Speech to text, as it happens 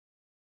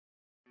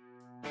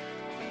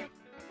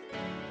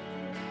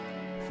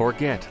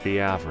Forget the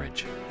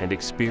average and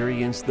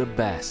experience the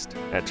best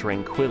at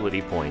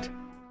Tranquility Point.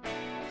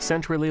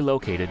 Centrally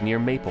located near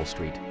Maple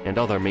Street and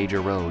other major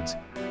roads,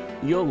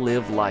 you'll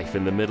live life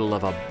in the middle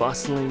of a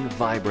bustling,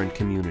 vibrant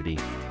community.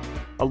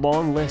 A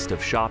long list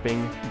of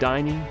shopping,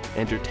 dining,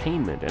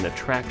 entertainment, and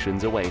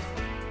attractions await,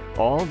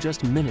 all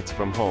just minutes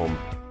from home.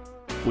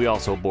 We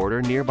also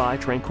border nearby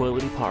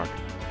Tranquility Park,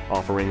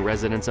 offering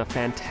residents a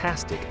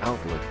fantastic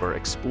outlet for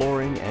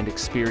exploring and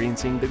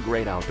experiencing the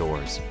great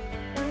outdoors.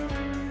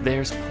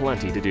 There's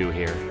plenty to do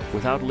here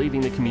without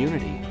leaving the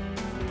community.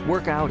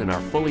 Work out in our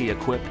fully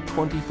equipped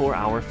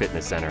 24-hour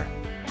fitness center.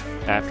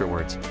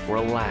 Afterwards,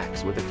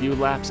 relax with a few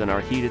laps in our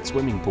heated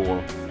swimming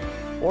pool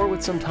or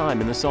with some time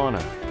in the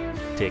sauna.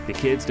 Take the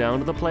kids down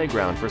to the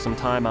playground for some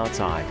time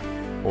outside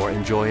or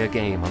enjoy a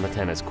game on the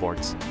tennis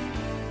courts.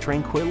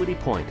 Tranquility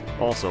Point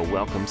also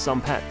welcomes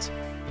some pets.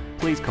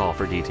 Please call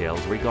for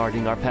details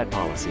regarding our pet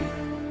policy.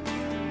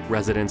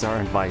 Residents are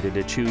invited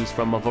to choose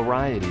from a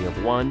variety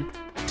of 1,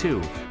 2,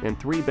 and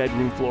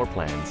 3-bedroom floor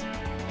plans.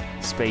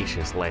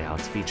 Spacious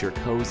layouts feature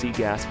cozy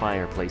gas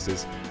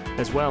fireplaces,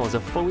 as well as a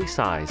fully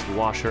sized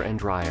washer and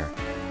dryer.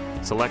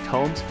 Select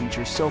homes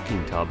feature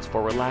soaking tubs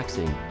for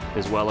relaxing,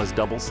 as well as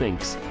double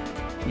sinks.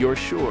 You're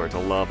sure to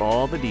love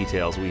all the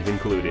details we've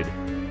included.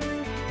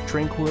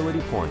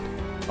 Tranquility Point,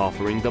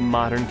 offering the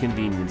modern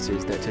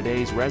conveniences that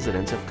today's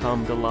residents have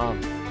come to love.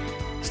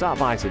 Stop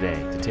by today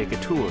to take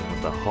a tour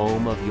of the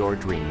home of your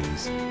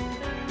dreams.